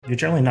you're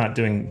generally not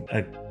doing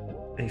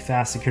a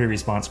fast security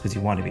response because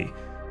you want to be.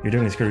 You're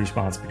doing a security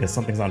response because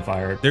something's on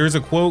fire. There's a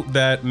quote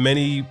that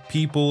many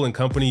people and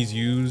companies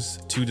use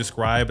to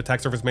describe attack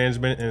surface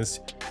management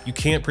is you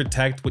can't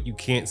protect what you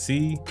can't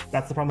see.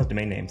 That's the problem with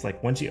domain names.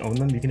 Like once you own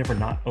them, you can never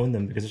not own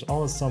them because there's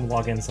always some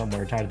login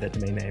somewhere tied to that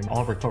domain name.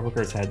 All of our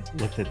coworkers had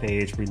looked at the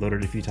page,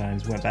 reloaded a few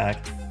times, went back,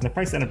 and the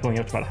price ended up going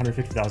up to about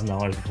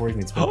 $150,000 before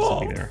even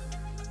supposed to be there.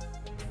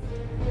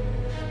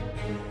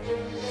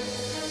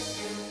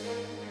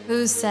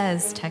 Who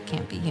says tech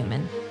can't be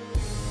human?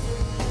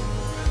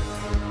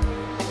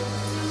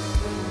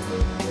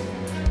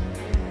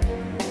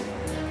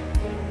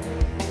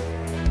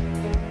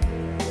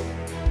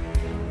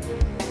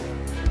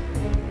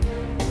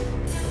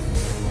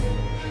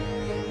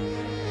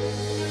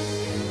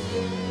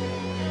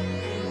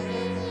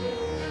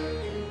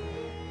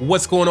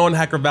 What's going on,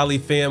 Hacker Valley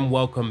fam?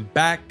 Welcome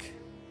back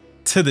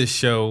to the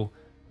show.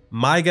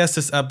 My guest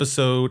this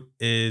episode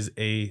is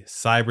a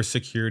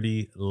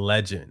cybersecurity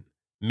legend.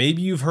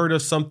 Maybe you've heard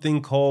of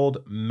something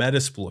called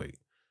Metasploit,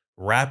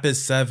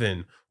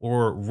 Rapid7,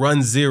 or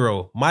Run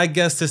Zero. My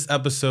guest this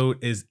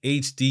episode is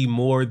HD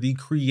Moore, the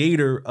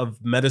creator of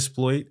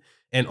Metasploit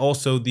and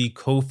also the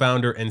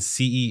co-founder and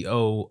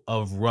CEO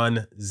of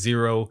Run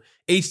Zero.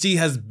 HD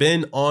has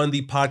been on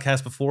the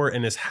podcast before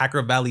in his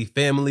Hacker Valley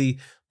family,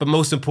 but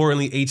most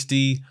importantly,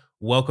 HD,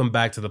 welcome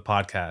back to the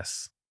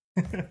podcast.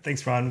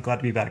 Thanks, Ron. Glad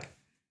to be back.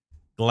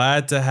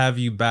 Glad to have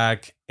you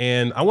back.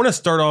 And I want to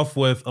start off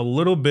with a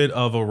little bit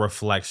of a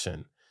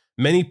reflection.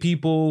 Many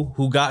people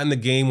who got in the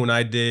game when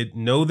I did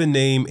know the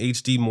name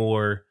HD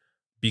Moore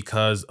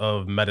because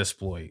of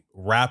Metasploit,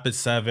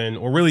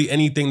 Rapid7, or really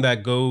anything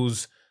that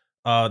goes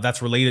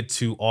that's related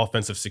to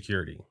offensive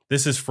security.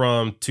 This is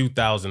from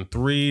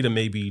 2003 to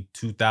maybe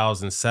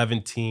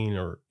 2017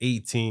 or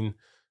 18,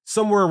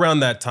 somewhere around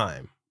that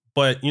time.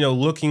 But,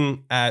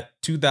 looking at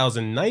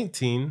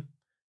 2019,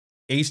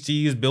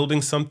 HD is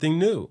building something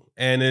new,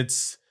 and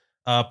it's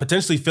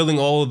potentially filling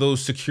all of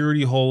those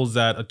security holes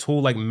that a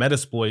tool like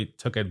Metasploit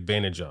took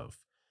advantage of.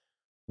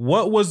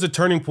 What was the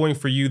turning point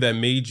for you that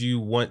made you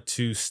want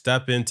to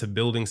step into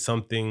building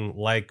something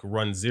like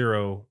Run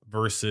Zero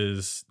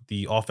versus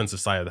the offensive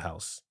side of the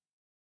house?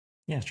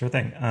 Yeah, sure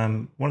thing.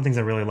 One of the things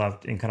I really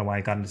loved and kind of why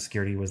I got into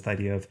security was the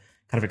idea of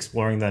kind of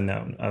exploring the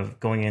unknown, of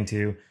going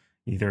into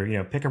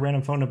either, pick a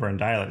random phone number and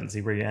dial it and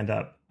see where you end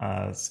up,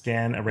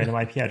 scan a random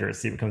IP address,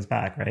 see what comes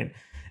back, right?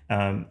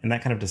 And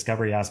that kind of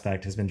discovery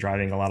aspect has been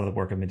driving a lot of the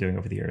work I've been doing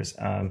over the years.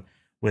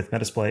 With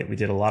Metasploit, we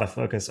did a lot of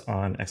focus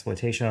on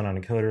exploitation, on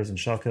encoders and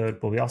shellcode,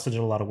 but we also did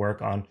a lot of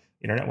work on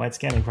internet-wide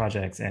scanning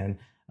projects and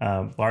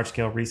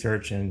large-scale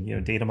research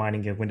and data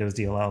mining of Windows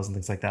DLLs and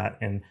things like that.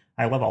 And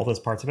I love all those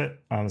parts of it.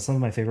 Some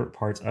of my favorite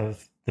parts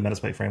of the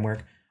Metasploit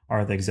framework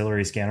are the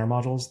auxiliary scanner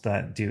modules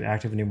that do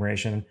active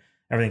enumeration,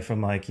 everything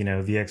from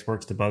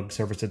VxWorks to bug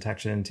surface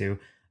detection to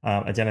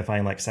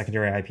identifying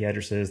secondary IP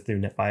addresses through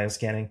NetBIOS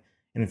scanning.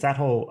 And it's that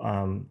whole,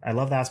 I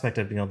love the aspect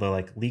of being able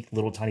to leak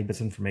little tiny bits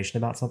of information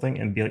about something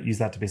and use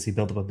that to basically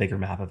build up a bigger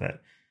map of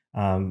it.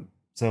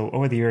 So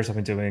over the years, I've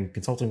been doing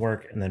consulting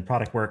work and then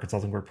product work,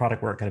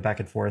 product work, kind of back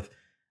and forth.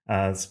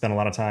 Spent a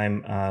lot of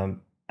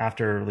time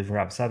after leaving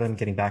Rapid7,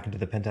 getting back into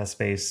the pen test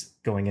space,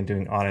 going and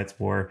doing audits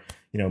for,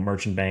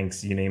 merchant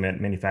banks, you name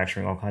it,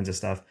 manufacturing, all kinds of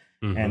stuff.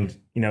 Mm-hmm.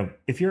 And,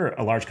 if you're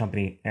a large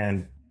company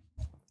and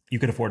you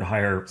could afford to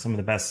hire some of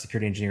the best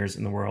security engineers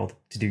in the world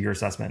to do your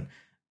assessment,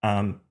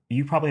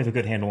 you probably have a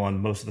good handle on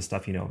most of the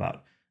stuff you know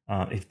about.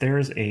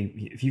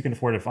 If you can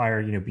afford to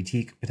fire,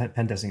 boutique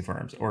pen testing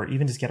firms, or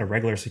even just get a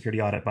regular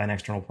security audit by an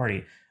external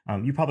party,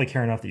 you probably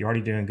care enough that you're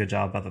already doing a good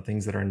job about the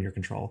things that are in your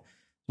control.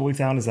 What we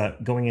found is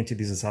that going into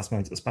these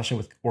assessments, especially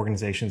with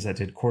organizations that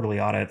did quarterly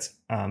audits,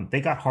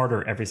 they got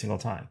harder every single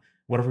time.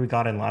 Whatever we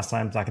got in last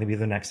time is not going to be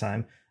the next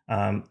time.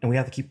 And we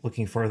have to keep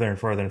looking further and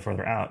further and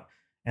further out.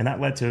 And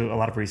that led to a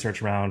lot of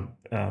research around,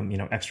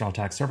 external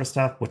attack surface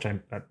stuff, which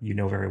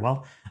very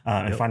well,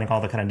 and finding all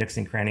the kind of nooks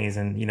and crannies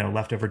and,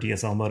 leftover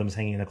DSL modems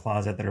hanging in the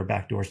closet that are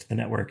backdoors to the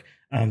network,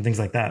 things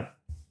like that.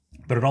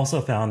 But it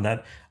also found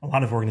that a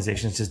lot of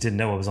organizations just didn't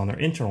know what was on their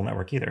internal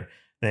network either.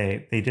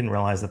 They didn't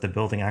realize that the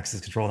building access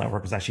control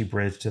network was actually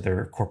bridged to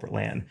their corporate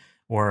LAN,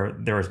 or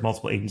there was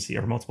multiple agencies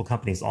or multiple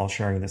companies all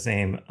sharing the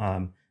same,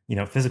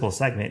 physical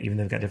segment, even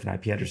though they've got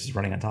different IP addresses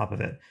running on top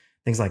of it,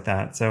 things like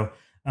that. So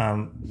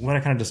what I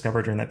kind of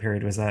discovered during that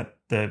period was that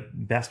the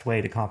best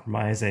way to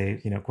compromise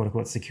a, quote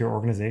unquote, secure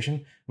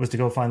organization was to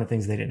go find the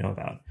things they didn't know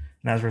about.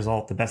 And as a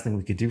result, the best thing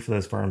we could do for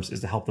those firms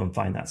is to help them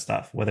find that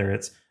stuff, whether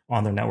it's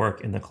on their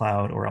network, in the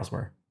cloud, or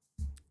elsewhere.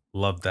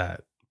 Love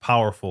that.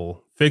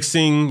 Powerful.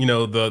 Fixing,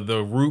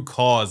 the root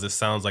cause, it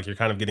sounds like you're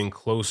kind of getting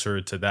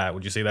closer to that.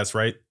 Would you say that's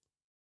right?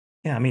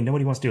 Yeah, I mean,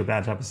 nobody wants to do a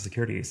bad job of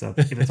security. So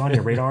if it's on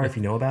your radar, if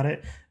you know about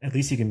it, at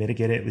least you can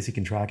mitigate it, at least you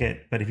can track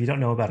it. But if you don't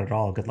know about it at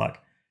all, good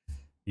luck.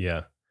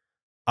 Yeah.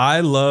 I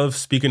love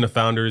speaking to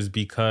founders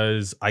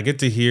because I get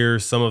to hear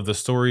some of the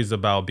stories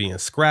about being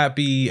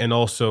scrappy and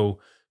also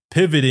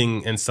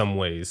pivoting in some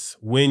ways.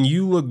 When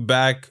you look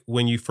back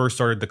when you first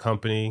started the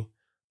company,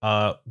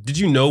 Did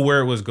you know where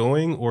it was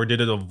going, or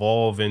did it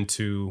evolve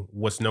into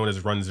what's known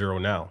as Run Zero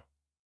now?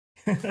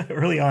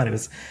 Early on, it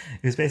was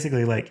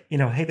basically like,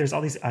 hey, there's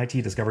all these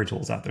IT discovery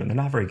tools out there and they're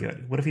not very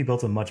good. What if we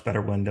built a much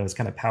better one that was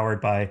kind of powered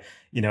by,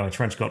 a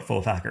trench coat full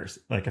of hackers,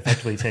 like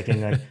effectively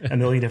taking like a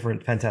million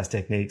different pen test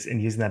techniques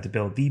and using that to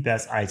build the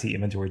best IT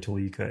inventory tool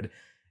you could.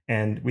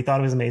 And we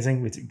thought it was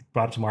amazing. We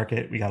brought it to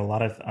market. We got a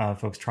lot of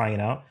folks trying it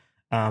out.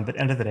 But at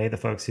the end of the day, the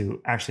folks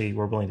who actually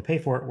were willing to pay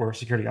for it were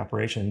security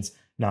operations,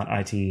 not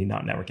IT,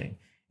 not networking.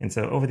 And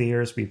so over the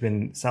years, we've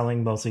been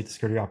selling mostly to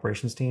security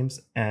operations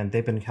teams, and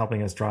they've been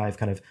helping us drive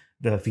kind of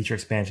the feature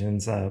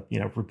expansions,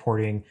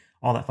 reporting,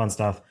 all that fun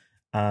stuff.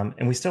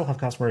 And we still have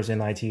customers in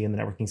IT and the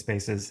networking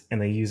spaces,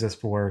 and they use us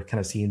for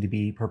kind of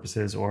CMDB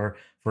purposes or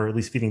for at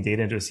least feeding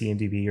data into a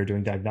CMDB or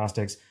doing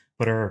diagnostics.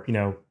 But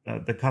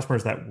the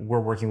customers that we're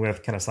working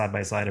with kind of side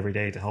by side every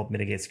day to help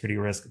mitigate security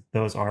risk,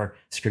 those are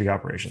security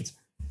operations.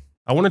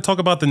 I want to talk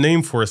about the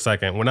name for a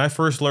second. When I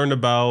first learned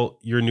about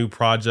your new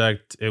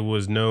project, it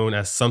was known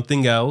as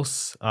something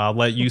else. I'll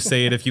let you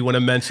say it if you want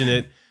to mention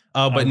it.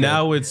 But Okay.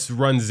 now it's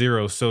Run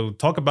Zero. So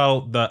talk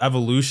about the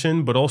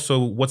evolution, but also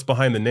what's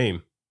behind the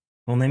name.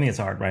 Well, naming is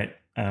hard, right?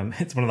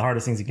 It's one of the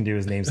hardest things you can do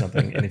is name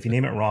something. And if you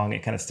name it wrong,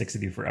 it kind of sticks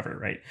with you forever,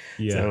 right?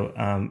 Yeah.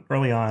 So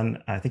early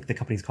on, I think the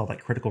company's called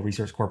like Critical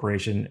Resource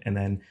Corporation. And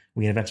then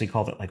we eventually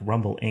called it like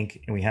Rumble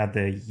Inc. And we had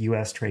the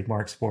US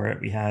trademarks for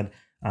it. We had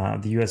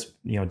the US,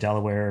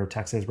 Delaware,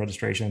 Texas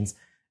registrations.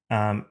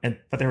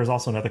 But there was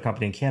also another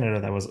company in Canada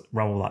that was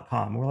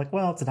rumble.com. And we're like,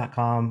 well, it's a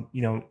 .com,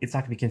 it's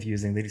not gonna be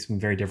confusing. They do something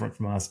very different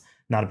from us.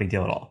 Not a big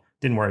deal at all.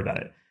 Didn't worry about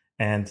it.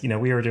 And,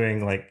 we were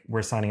doing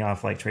we're signing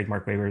off like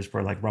trademark waivers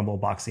for like Rumble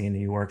Boxy in New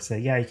York. Say,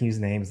 yeah, you can use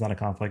the name. It's not a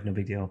conflict. No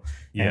big deal.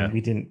 Yeah. And we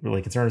didn't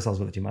really concern ourselves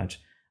with it too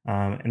much.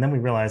 And then we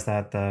realized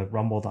that the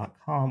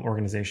rumble.com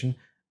organization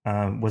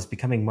was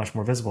becoming much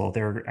more visible.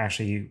 They were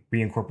actually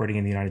reincorporating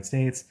in the United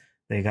States.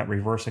 They got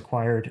reverse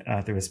acquired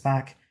through a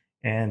SPAC,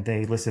 and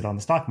they listed on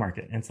the stock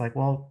market. And it's like,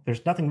 well,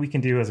 there's nothing we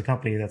can do as a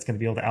company that's going to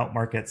be able to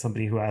outmarket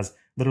somebody who has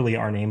literally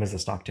our name as a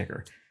stock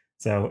ticker.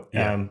 So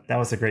that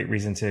was a great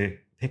reason to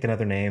pick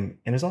another name.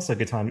 And it's also a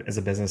good time as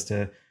a business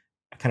to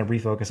kind of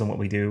refocus on what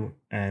we do.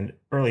 And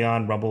early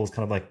on, Rumble is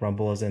kind of like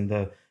Rumble is in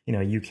the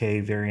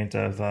UK variant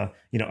of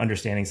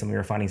understanding something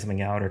or finding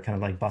something out or kind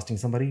of like busting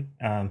somebody.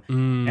 And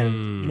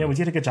we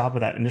did a good job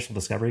with that initial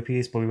discovery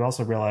piece, but we've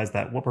also realized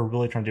that what we're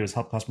really trying to do is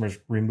help customers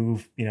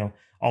remove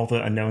all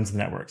the unknowns in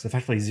the networks,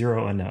 effectively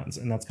zero unknowns,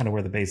 and that's kind of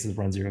where the basis of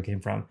Run Zero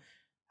came from.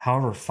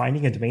 However,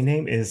 finding a domain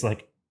name is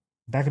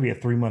that could be a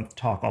 3-month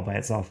talk all by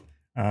itself.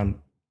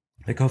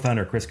 The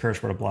co-founder, Chris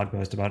Kirsch, wrote a blog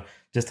post about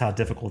just how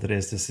difficult it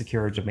is to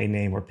secure a domain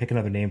name or pick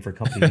another name for a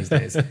company these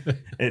days.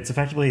 It's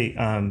effectively,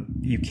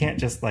 you can't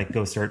just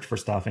go search for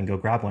stuff and go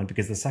grab one,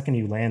 because the second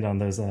you land on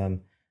those,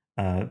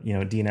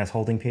 DNS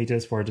holding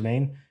pages for a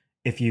domain,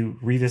 if you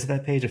revisit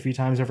that page a few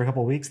times over a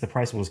couple of weeks, the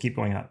price will just keep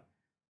going up.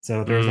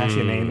 So there was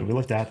actually a name that we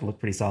looked at that looked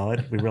pretty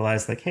solid. We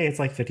realized hey, it's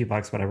like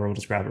 $50, whatever, we'll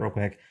just grab it real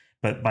quick.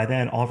 But by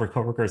then, all of our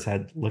coworkers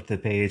had looked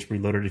at the page,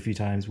 reloaded it a few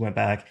times, went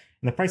back,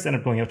 and the price ended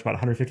up going up to about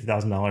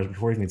 $150,000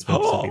 before we even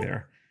spoke to somebody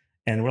there.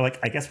 And we're like,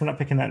 I guess we're not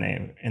picking that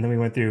name. And then we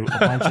went through a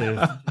bunch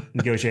of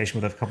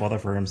negotiation with a couple other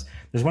firms.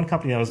 There's one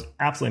company that was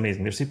absolutely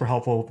amazing. They're super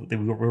helpful. We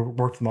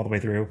worked with them all the way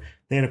through.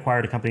 They had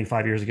acquired a company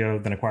 5 years ago,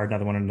 then acquired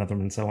another one,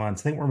 and so on.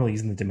 So they weren't really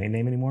using the domain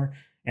name anymore,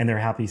 and they're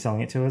happy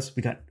selling it to us.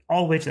 We got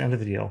all the way to the end of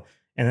the deal.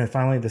 And then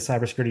finally, the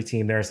cybersecurity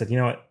team there said, you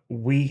know what?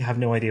 We have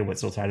no idea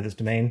what's still tied to this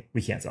domain.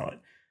 We can't sell it.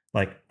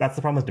 That's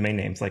the problem with domain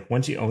names.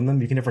 Once you own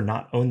them, you can never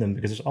not own them,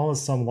 because there's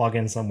always some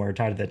login somewhere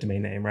tied to that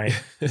domain name, right?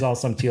 There's always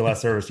some TLS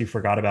service you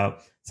forgot about.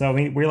 So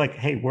we're like,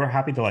 hey, we're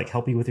happy to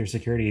help you with your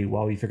security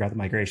while we figure out the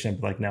migration.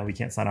 But no, we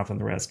can't sign off on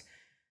the risk.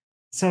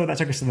 So that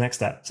took us to the next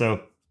step.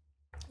 So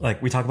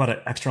we talk about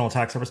an external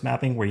attack surface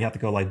mapping, where you have to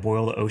go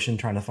boil the ocean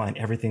trying to find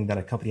everything that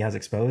a company has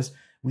exposed.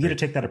 We had to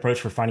take that approach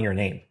for finding your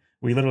name.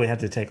 We literally had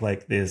to take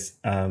this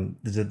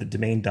the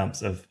domain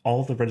dumps of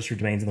all the registered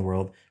domains in the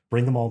world,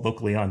 bring them all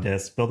locally on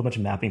disk, build a bunch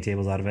of mapping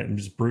tables out of it, and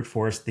just brute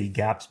force the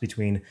gaps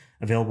between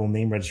available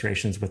name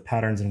registrations with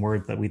patterns and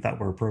words that we thought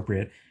were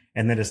appropriate.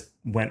 And then just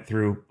went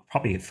through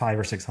probably 500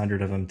 or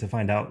 600 of them to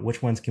find out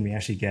which ones can we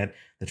actually get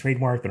the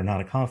trademark that are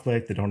not a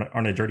conflict, that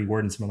aren't a dirty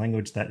word in some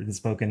language that isn't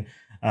spoken,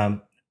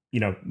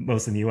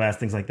 most in the US,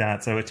 things like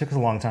that. So it took us a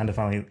long time to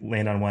finally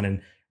land on one,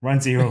 and Run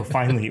Zero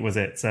finally was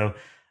it. So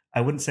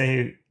I wouldn't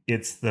say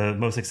it's the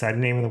most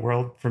exciting name in the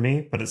world for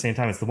me, but at the same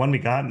time, it's the one we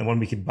got and the one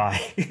we could buy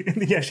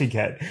and you actually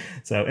get.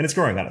 So, and it's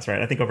growing on us,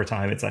 right? I think over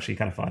time, it's actually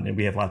kind of fun. And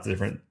we have lots of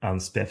different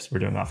spiffs we're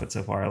doing off it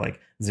so far, like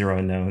zero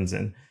unknowns,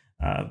 and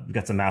we've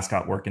got some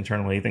mascot work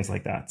internally, things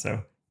like that.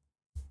 So.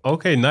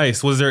 Okay,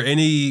 nice. Was there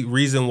any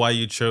reason why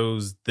you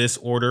chose this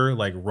order,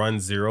 like Run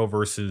Zero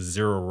versus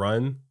Zero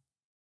Run?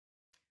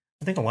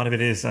 I think a lot of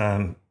it is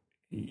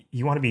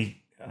you want to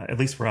be, at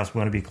least for us, we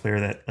want to be clear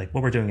that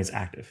what we're doing is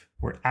active.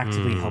 We're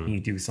actively helping you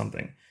do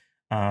something.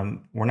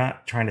 We're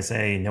not trying to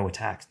say no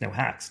attacks, no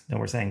hacks. No,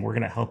 we're saying we're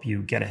going to help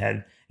you get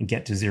ahead and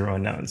get to zero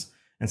unknowns.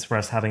 And so for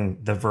us,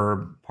 having the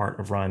verb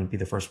part of run be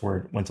the first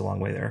word went a long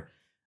way there.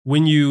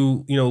 When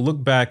you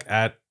look back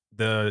at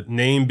the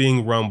name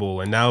being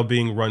Rumble and now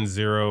being Run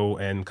Zero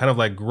and kind of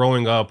like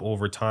growing up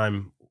over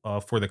time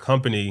for the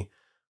company,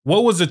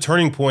 what was the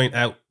turning point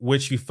at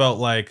which you felt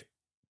like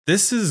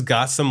this has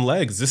got some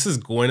legs? This is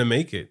going to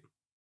make it.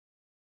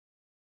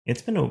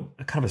 It's been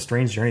a kind of a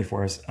strange journey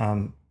for us.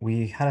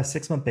 We had a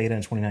 6-month beta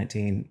in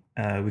 2019.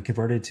 We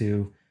converted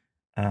to,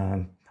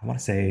 I want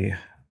to say,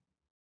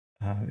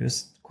 it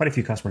was quite a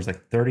few customers,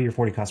 like 30 or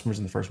 40 customers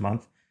in the first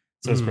month.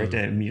 So it's great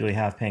to immediately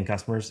have paying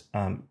customers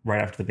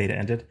right after the beta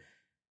ended.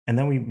 And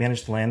then we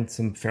managed to land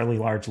some fairly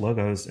large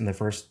logos in the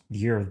first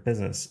year of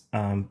business.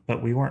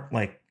 But we weren't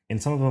like, in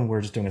some of them,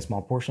 we're just doing a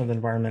small portion of the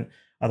environment.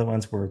 Other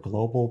ones were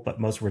global, but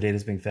most of our data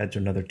is being fed to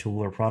another tool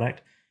or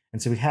product.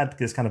 And so we had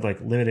this kind of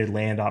like limited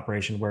land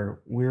operation where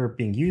we're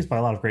being used by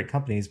a lot of great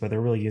companies, but they're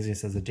really using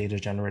us as a data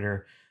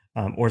generator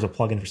or as a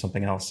plugin for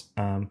something else.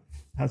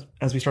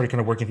 As we started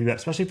kind of working through that,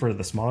 especially for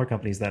the smaller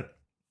companies that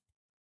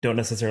don't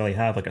necessarily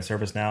have like a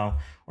ServiceNow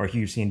or a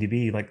huge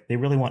CMDB, like they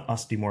really want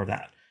us to do more of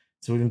that.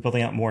 So we've been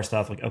building out more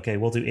stuff like, okay,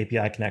 we'll do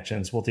API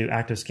connections. We'll do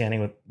active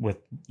scanning with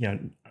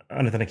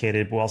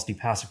unauthenticated. We'll also do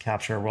passive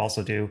capture. We'll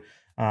also do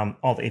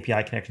all the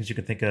API connections you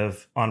could think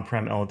of,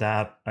 on-prem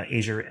LDAP,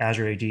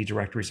 Azure AD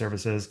directory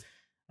services.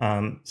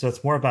 So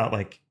it's more about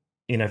like,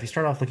 if you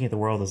start off looking at the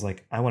world as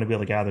like, I want to be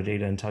able to gather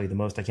data and tell you the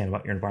most I can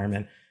about your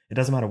environment, it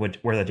doesn't matter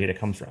where that data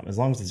comes from. As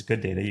long as it's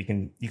good data, you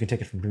can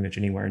take it from pretty much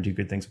anywhere and do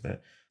good things with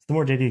it. So the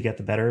more data you get,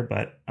 the better.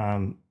 But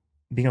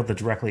being able to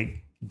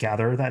directly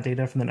gather that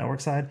data from the network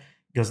side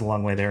goes a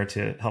long way there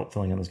to help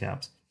filling in those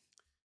gaps.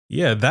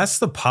 Yeah, that's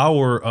the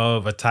power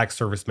of attack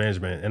surface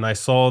management. And I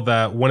saw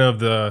that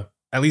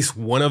at least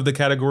one of the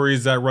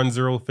categories that Run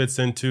Zero fits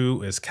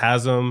into is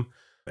Chasm.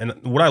 And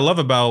what I love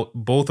about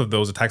both of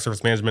those, attack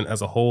surface management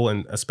as a whole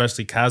and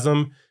especially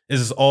Chasm,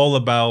 is it's all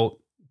about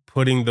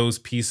putting those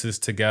pieces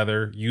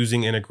together,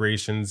 using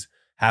integrations,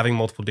 having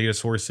multiple data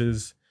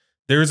sources.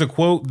 There's a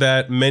quote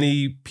that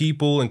many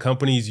people and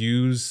companies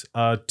use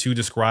to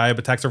describe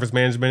attack surface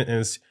management, and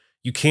it's,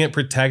 you can't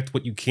protect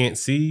what you can't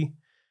see.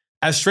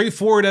 As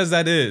straightforward as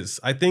that is,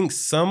 I think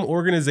some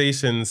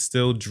organizations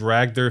still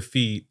drag their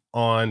feet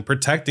on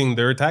protecting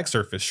their attack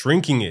surface,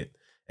 shrinking it,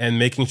 and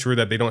making sure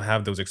that they don't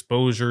have those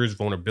exposures,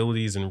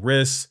 vulnerabilities, and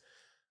risks.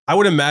 I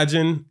would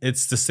imagine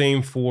it's the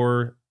same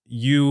for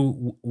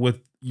you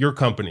with your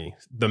company.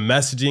 The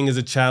messaging is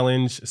a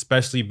challenge,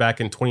 especially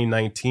back in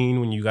 2019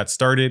 when you got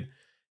started.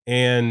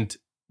 And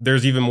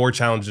there's even more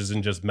challenges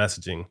than just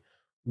messaging.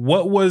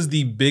 What was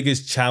the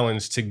biggest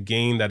challenge to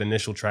gain that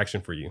initial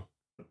traction for you?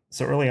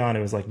 So early on, it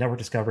was like network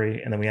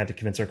discovery. And then we had to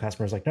convince our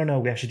customers like, no,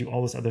 we actually do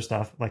all this other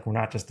stuff. Like we're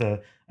not just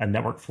a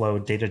network flow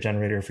data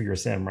generator for your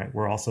SIEM, right?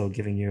 We're also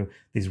giving you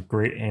these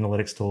great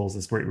analytics tools,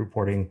 this great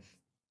reporting,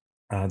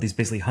 these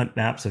basically hunt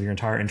maps of your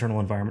entire internal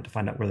environment to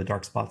find out where the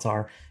dark spots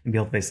are and be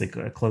able to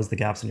basically close the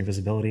gaps in your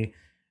visibility.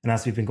 And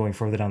as we've been going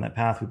further down that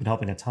path, we've been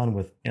helping a ton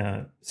with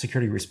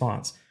security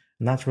response.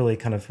 And that's really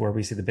kind of where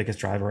we see the biggest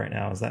driver right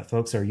now is that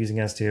folks are using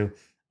us to,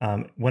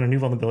 when a new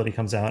vulnerability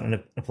comes out and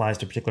it applies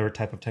to a particular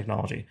type of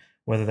technology,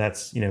 whether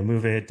that's,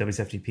 MOVEit,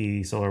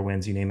 WSFTP,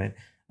 SolarWinds, you name it,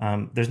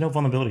 there's no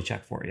vulnerability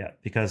check for it yet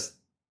because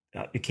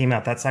it came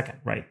out that second,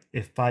 right?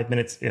 If 5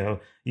 minutes,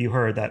 you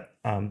heard that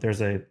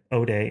there's a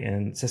O-Day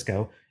in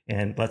Cisco,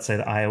 and let's say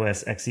the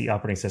iOS XE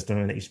operating system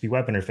and the HTTP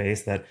web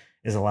interface that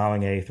is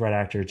allowing a threat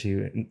actor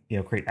to,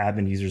 create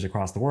admin users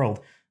across the world,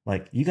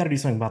 like you got to do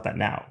something about that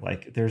now.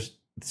 Like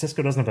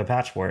Cisco doesn't have a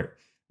patch for it.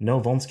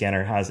 No Vuln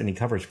scanner has any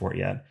coverage for it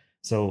yet.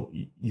 So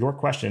your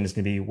question is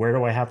going to be, where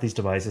do I have these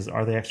devices?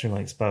 Are they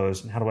externally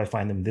exposed? And how do I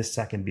find them this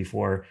second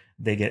before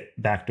they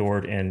get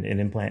backdoored and an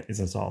implant is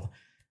installed?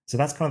 So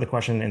that's kind of the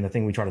question and the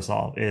thing we try to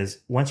solve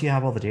is once you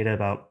have all the data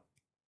about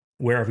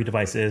where every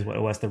device is, what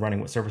OS they're running,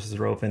 what services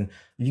are open,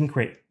 you can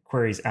create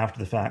queries after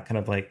the fact, kind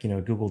of like,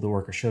 Google the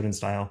work or Shodan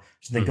style.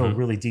 So they go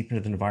really deep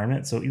into the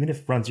environment. So even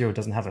if Run Zero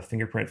doesn't have a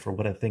fingerprint for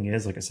what a thing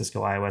is, like a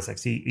Cisco iOS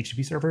XE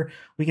HTTP server,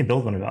 we can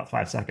build one in about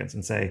 5 seconds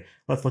and say,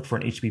 let's look for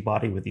an HTTP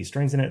body with these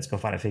strings in it. Let's go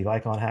find a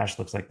favicon hash,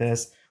 looks like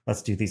this.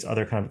 Let's do these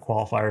other kind of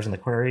qualifiers in the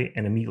query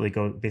and immediately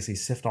go basically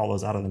sift all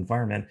those out of the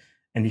environment.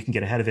 And you can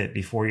get ahead of it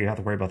before you have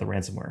to worry about the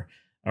ransomware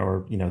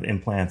or, the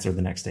implants or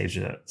the next stage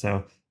of it.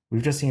 So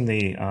we've just seen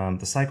the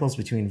cycles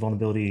between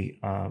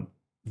vulnerability,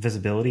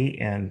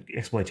 visibility and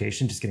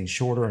exploitation just getting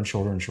shorter and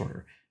shorter and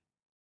shorter.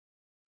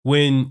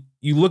 When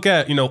you look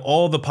at,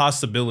 all the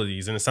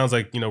possibilities, and it sounds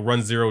like,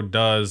 Run Zero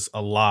does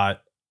a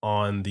lot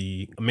on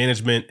the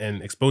management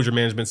and exposure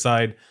management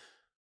side,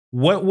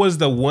 what was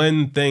the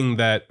one thing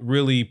that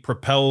really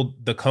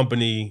propelled the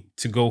company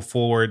to go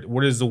forward?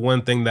 What is the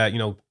one thing that,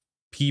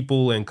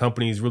 people and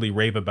companies really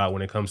rave about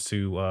when it comes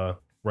to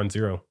Run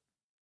Zero?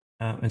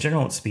 In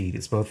general, it's speed.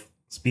 It's both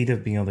speed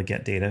of being able to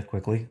get data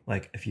quickly.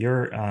 Like if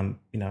you're,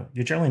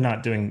 you're generally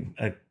not doing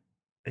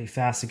a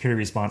fast security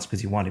response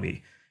because you want to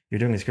be. You're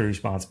doing a security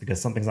response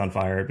because something's on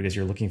fire, because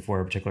you're looking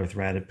for a particular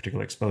threat, a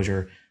particular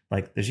exposure.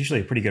 Like there's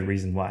usually a pretty good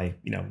reason why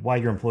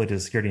you're employed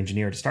as a security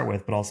engineer to start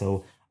with, but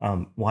also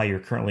why you're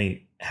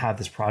currently have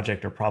this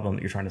project or problem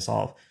that you're trying to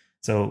solve.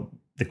 So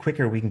the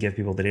quicker we can give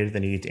people the data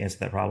they need to answer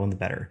that problem, the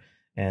better.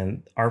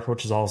 And our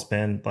approach has always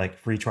been like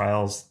free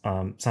trials,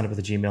 sign up with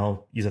a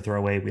Gmail, use a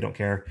throwaway. We don't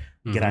care.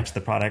 Get access to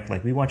the product.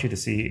 Like we want you to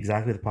see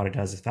exactly what the product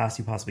does as fast as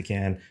you possibly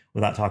can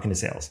without talking to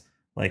sales.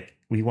 Like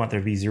we want there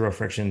to be zero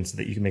friction so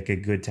that you can make a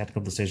good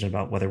technical decision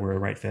about whether we're a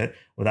right fit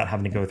without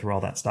having to go through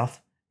all that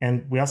stuff.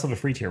 And we also have a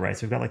free tier, right?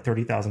 So we've got like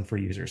 30,000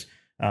 free users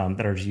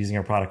that are just using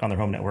our product on their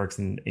home networks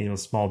and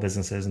small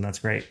businesses, and that's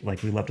great.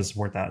 Like we love to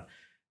support that.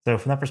 So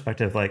from that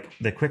perspective, like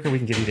the quicker we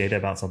can give you data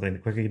about something, the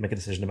quicker you make a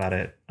decision about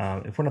it.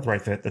 If we're not the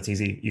right fit, that's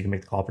easy. You can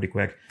make the call pretty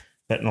quick.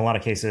 But in a lot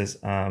of cases,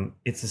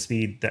 it's the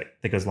speed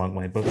that goes a long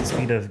way, both the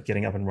speed of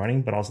getting up and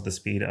running, but also the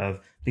speed of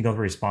being able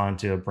to respond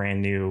to a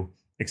brand new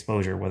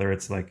exposure, whether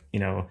it's like,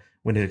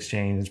 Windows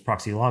Exchange,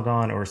 proxy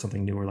logon, or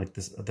something newer like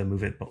this, the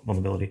MOVEit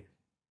vulnerability.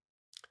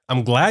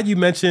 I'm glad you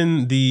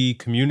mentioned the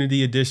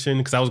community edition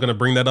because I was going to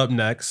bring that up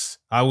next.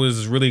 I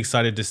was really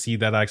excited to see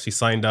that I actually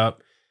signed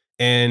up.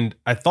 And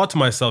I thought to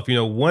myself,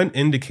 one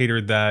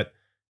indicator that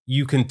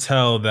you can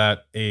tell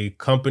that a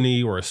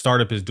company or a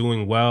startup is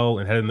doing well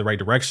and headed in the right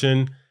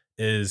direction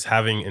is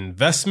having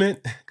investment,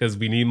 because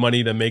we need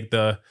money to make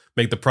the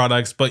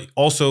products, but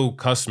also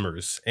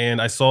customers.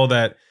 And I saw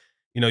that,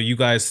 you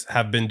guys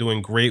have been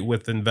doing great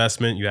with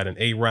investment. You had an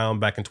A round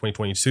back in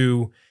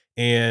 2022,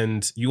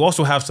 and you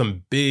also have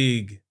some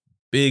big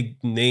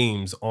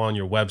names on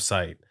your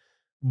website.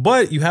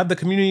 But you have the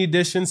community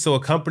edition, so a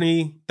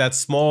company that's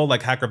small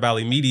like Hacker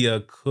Valley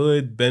Media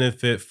could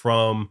benefit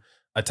from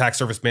attack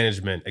surface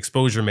management,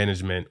 exposure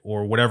management,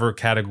 or whatever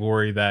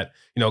category that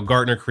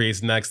Gartner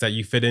creates next that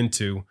you fit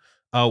into.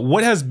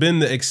 What has been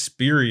the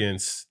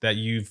experience that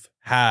you've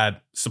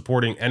had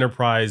supporting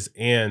enterprise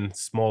and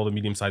small to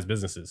medium-sized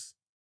businesses?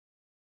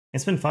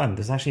 It's been fun.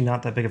 There's actually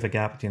not that big of a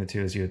gap between the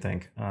two as you would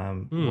think.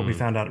 What we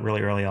found out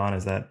really early on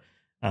is that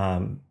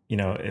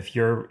if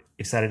you're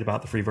excited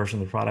about the free version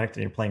of the product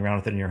and you're playing around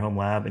with it in your home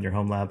lab, and your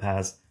home lab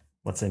has,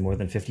 let's say, more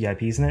than 50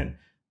 IPs in it,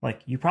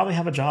 like you probably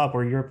have a job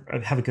where you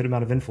have a good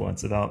amount of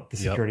influence about the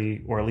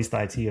security or at least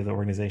the IT of the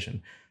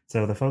organization.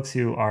 So the folks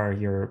who are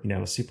your,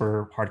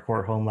 super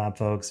hardcore home lab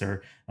folks,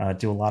 or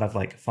do a lot of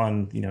like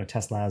fun,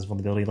 test labs,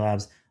 vulnerability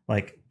labs,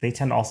 like they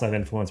tend to also have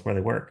influence where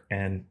they work.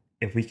 And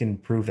if we can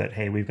prove that,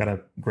 hey, we've got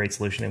a great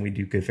solution and we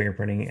do good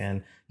fingerprinting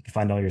and you can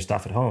find all your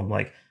stuff at home,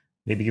 like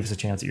maybe give us a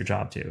chance at your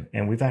job too.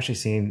 And we've actually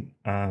seen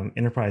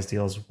enterprise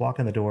deals walk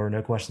in the door,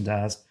 no questions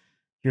asked.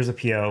 Here's a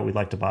PO we'd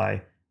like to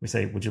buy. We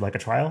say, would you like a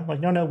trial? Like,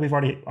 no, we've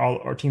already, all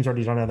our team's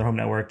already done it on their home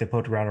network. They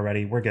poked around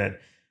already. We're good.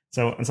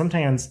 So, and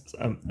sometimes,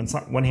 on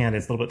one hand,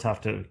 it's a little bit tough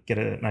to get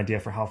an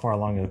idea for how far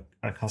along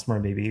a customer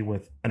may be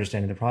with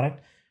understanding the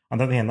product. On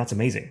the other hand, that's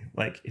amazing.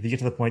 Like, if you get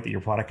to the point that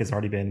your product has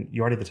already been,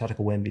 you already have the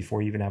technical win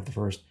before you even have the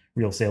first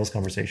real sales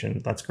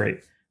conversation, that's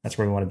great. That's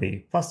where we want to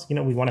be. Plus,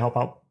 we want to help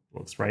out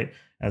folks, right?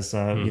 As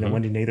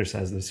Wendy Nather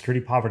says, the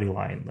security poverty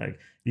line. Like,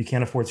 if you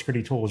can't afford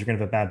security tools, you're going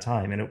to have a bad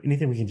time. And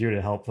anything we can do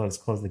to help folks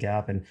close the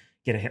gap and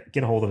get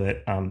a hold of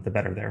it, the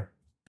better there.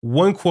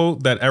 One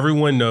quote that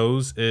everyone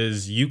knows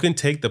is, you can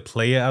take the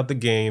player out the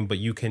game, but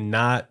you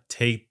cannot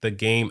take the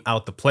game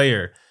out the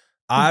player.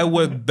 I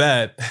would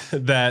bet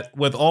that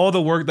with all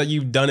the work that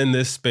you've done in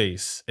this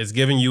space, it's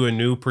giving you a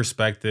new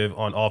perspective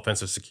on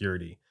offensive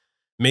security.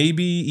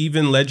 Maybe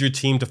even led your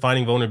team to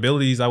finding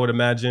vulnerabilities, I would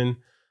imagine.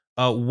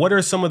 What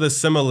are some of the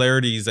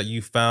similarities that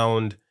you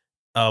found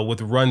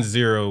with Run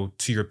Zero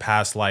to your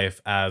past life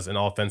as an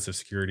offensive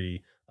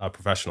security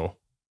professional?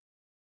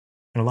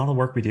 And a lot of the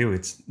work we do,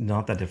 it's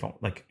not that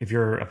different. Like if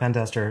you're a pen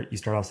tester, you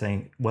start off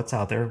saying what's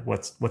out there,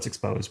 what's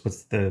exposed,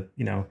 what's the,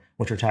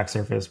 what's your attack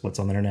surface, what's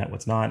on the internet,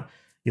 what's not.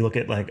 You look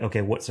at like,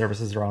 okay, what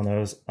services are on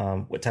those?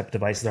 What type of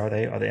devices are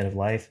they? Are they end of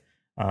life?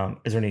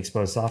 Is there any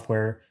exposed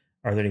software?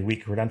 Are there any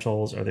weak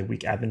credentials? Are there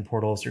weak admin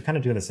portals? You're kind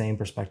of doing the same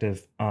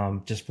perspective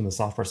just from the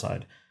software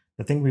side.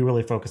 The thing we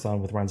really focus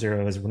on with Run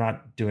Zero is we're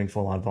not doing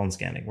full on vuln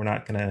scanning. We're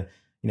not going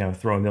to,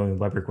 throw 1 million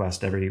web requests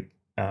to every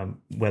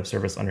web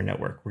service on your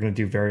network. We're going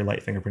to do very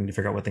light fingerprinting to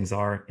figure out what things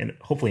are and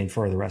hopefully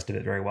infer the rest of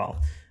it very well.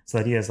 So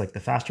the idea is like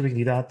the faster we can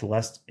do that, the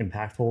less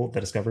impactful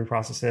the discovery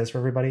process is for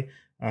everybody.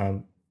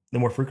 The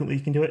more frequently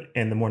you can do it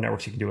and the more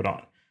networks you can do it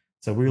on.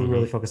 So we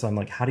really focus on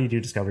like, how do you do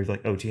discovery for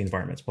like OT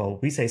environments? Well,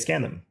 we say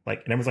scan them.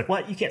 Like, and everyone's like,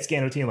 what? You can't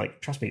scan OT. I'm like,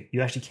 trust me,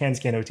 you actually can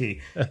scan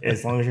OT.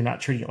 As long as you're not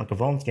treating it like a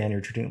vuln scan,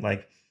 you're treating it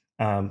like,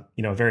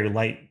 a very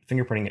light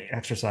fingerprinting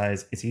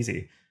exercise. It's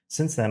easy.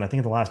 Since then, I think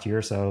in the last year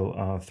or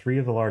so, 3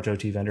 of the large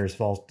OT vendors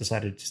have all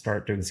decided to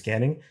start doing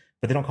scanning,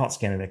 but they don't call it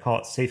scanning. They call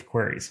it safe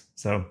queries.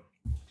 So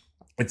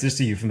it's just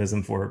a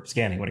euphemism for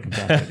scanning when it comes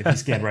down to it, if you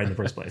scan right in the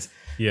first place.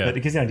 Yeah. But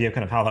it gives you an idea of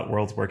kind of how that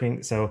world's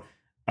working. So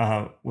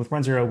with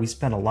Run Zero, we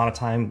spend a lot of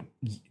time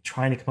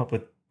trying to come up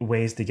with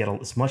ways to get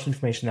as much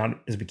information out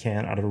as we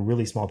can out of a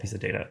really small piece of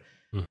data.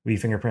 We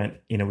fingerprint,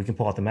 we can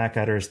pull out the MAC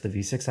address, the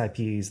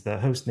v6 IPs, the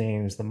host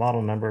names, the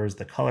model numbers,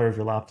 the color of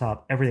your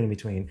laptop, everything in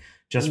between,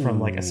 just from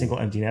like a single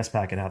MDNS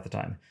packet half the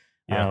time.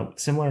 Yeah.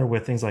 Similar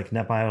with things like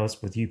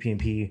NetBIOS, with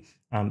UPnP,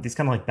 these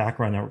kind of like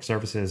background network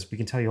services, we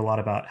can tell you a lot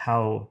about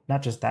how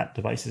not just that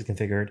device is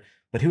configured,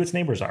 but who its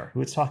neighbors are,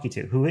 who it's talking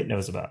to, who it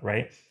knows about,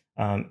 right?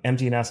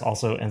 MDNS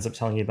also ends up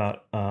telling you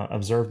about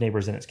observed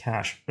neighbors in its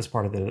cache as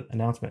part of the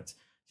announcements. So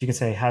you can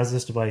say, has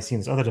this device seen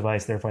this other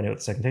device? Therefore, I know what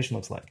the segmentation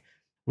looks like.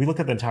 We look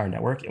at the entire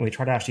network and we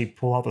try to actually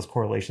pull out those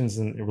correlations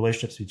and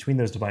relationships between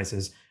those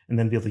devices, and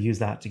then be able to use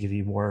that to give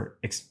you more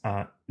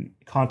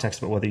context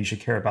about whether you should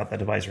care about that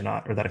device or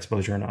not, or that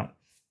exposure or not.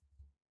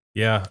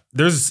 Yeah,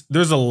 there's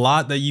a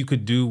lot that you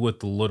could do with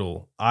the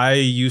little. I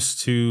used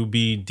to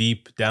be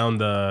deep down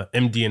the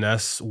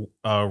MDNS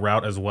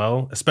route as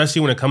well,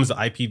 especially when it comes to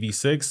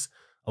IPv6.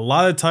 A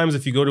lot of times,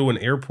 if you go to an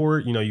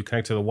airport, you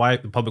connect to the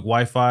public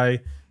Wi-Fi,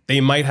 they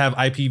might have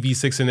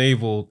IPv6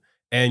 enabled,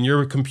 and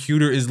your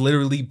computer is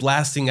literally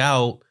blasting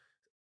out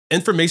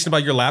information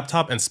about your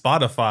laptop and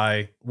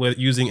Spotify with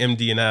using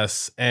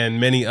MDNS and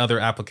many other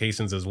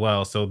applications as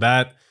well. So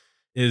that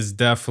is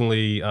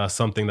definitely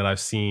something that I've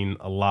seen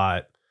a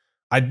lot.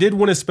 I did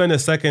want to spend a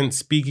second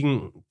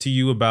speaking to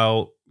you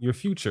about your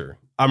future.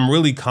 I'm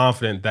really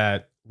confident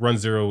that Run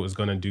Zero is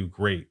going to do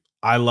great.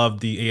 I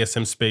love the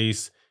ASM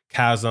space,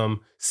 CASM,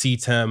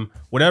 CTEM,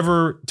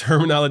 whatever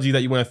terminology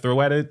that you want to throw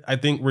at it. I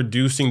think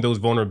reducing those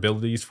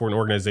vulnerabilities for an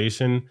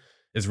organization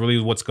is really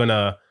what's going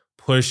to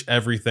push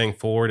everything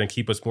forward and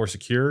keep us more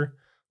secure.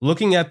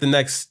 Looking at the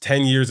next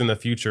 10 years in the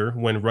future,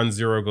 when Run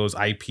Zero goes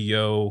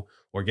IPO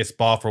or gets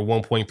bought for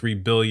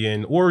 1.3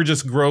 billion, or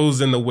just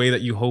grows in the way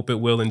that you hope it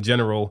will in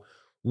general,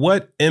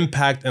 what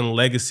impact and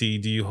legacy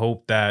do you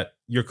hope that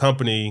your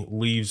company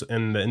leaves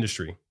in the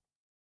industry?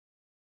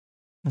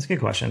 That's a good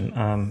question.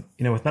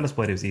 With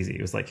Metasploit, it was easy.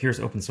 It was like, here's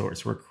open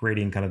source. We're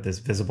creating kind of this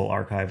visible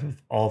archive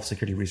of all of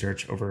security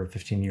research over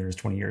 15 years,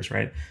 20 years,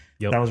 right?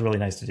 Yep. That was really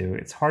nice to do.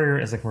 It's harder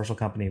as a commercial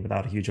company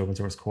without a huge open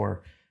source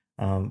core.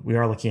 We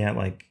are looking at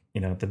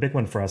the big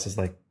one for us is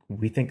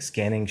we think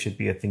scanning should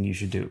be a thing you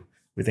should do.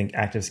 We think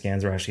active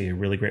scans are actually a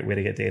really great way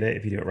to get data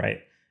if you do it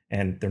right.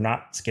 And they're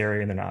not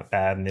scary and they're not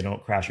bad and they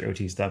don't crash your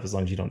OT stuff as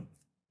long as you don't,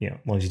 as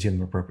long as you do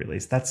them appropriately.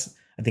 So that's,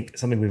 I think,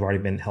 something we've already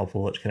been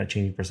helpful at kind of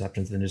changing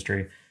perceptions in the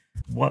industry.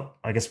 What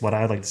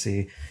I'd like to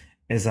see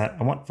is that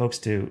I want folks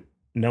to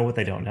know what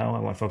they don't know. I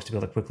want folks to be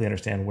able to quickly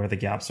understand where the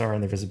gaps are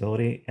in their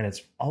visibility. And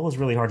it's always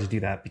really hard to do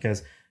that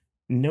because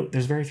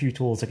there's very few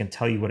tools that can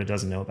tell you what it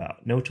doesn't know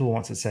about. No tool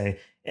wants to say,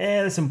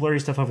 there's some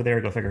blurry stuff over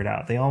there, go figure it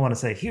out. They all want to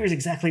say, here's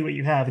exactly what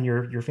you have in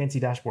your fancy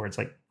dashboard. It's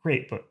like,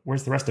 great, but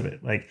where's the rest of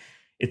it?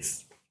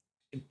 If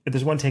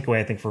there's one takeaway,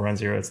 I think, for Run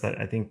Zero, it's that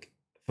I think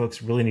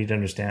folks really need to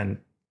understand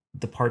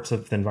the parts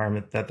of the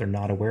environment that they're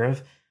not aware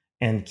of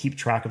and keep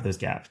track of those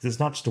gaps. It's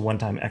not just a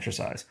one-time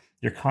exercise.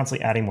 You're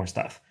constantly adding more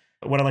stuff.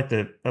 What I like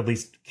to at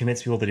least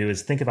convince people to do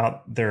is think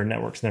about their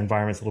networks and their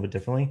environments a little bit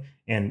differently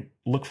and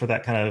look for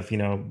that kind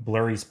of,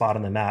 blurry spot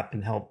on the map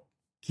and help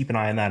keep an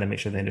eye on that and make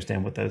sure they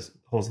understand what those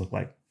holes look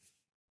like.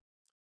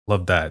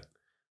 Love that.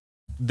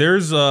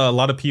 There's a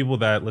lot of people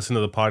that listen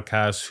to the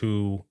podcast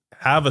who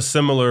have a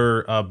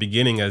similar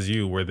beginning as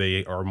you, where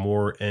they are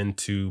more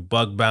into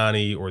bug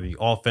bounty or the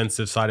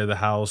offensive side of the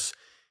house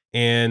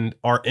and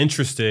are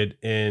interested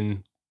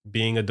in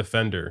being a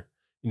defender.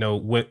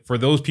 For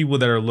those people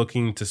that are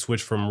looking to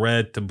switch from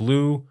red to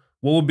blue,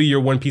 what would be your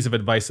one piece of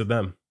advice to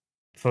them?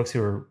 Folks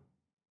who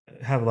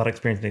have a lot of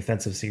experience in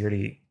offensive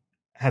security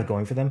have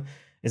going for them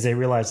is they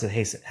realize that,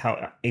 hey,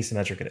 how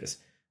asymmetric it is.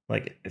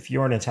 Like, if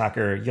you're an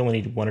attacker, you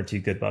only need one or two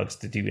good bugs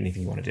to do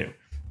anything you want to do,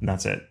 and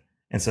that's it.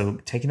 And so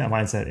taking that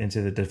mindset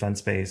into the defense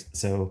space,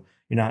 so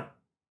you're not,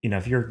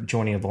 if you're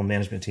joining a vulnerability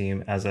management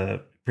team as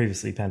a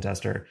previously pen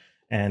tester,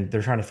 and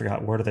they're trying to figure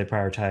out where do they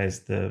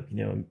prioritize the,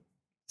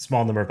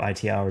 small number of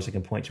IT hours that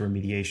can point to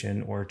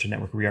remediation or to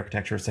network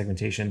re-architecture or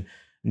segmentation,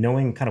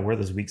 knowing kind of where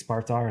those weak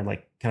spots are and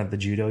kind of the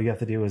judo you have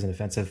to do as an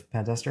offensive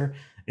pen tester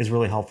is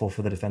really helpful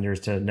for the defenders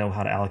to know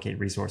how to allocate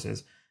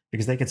resources,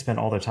 because they could spend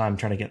all their time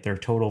trying to get their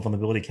total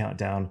vulnerability count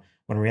down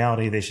when in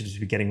reality they should just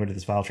be getting rid of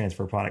this file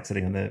transfer product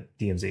sitting on the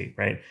DMZ,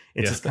 right?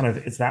 It's just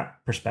it's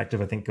that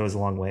perspective I think goes a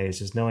long way. It's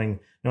just knowing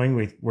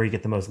where you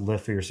get the most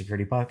lift for your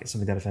security buck is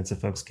something that offensive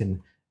folks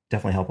can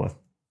definitely help with.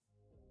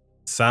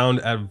 Sound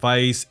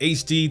advice.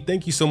 HD,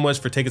 thank you so much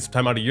for taking some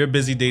time out of your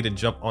busy day to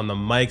jump on the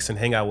mics and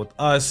hang out with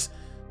us.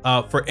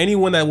 For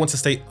anyone that wants to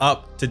stay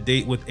up to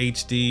date with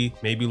HD,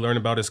 maybe learn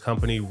about his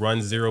company,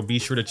 Run Zero, be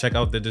sure to check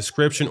out the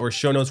description or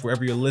show notes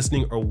wherever you're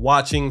listening or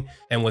watching.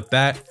 And with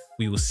that,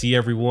 we will see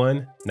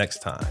everyone next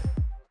time.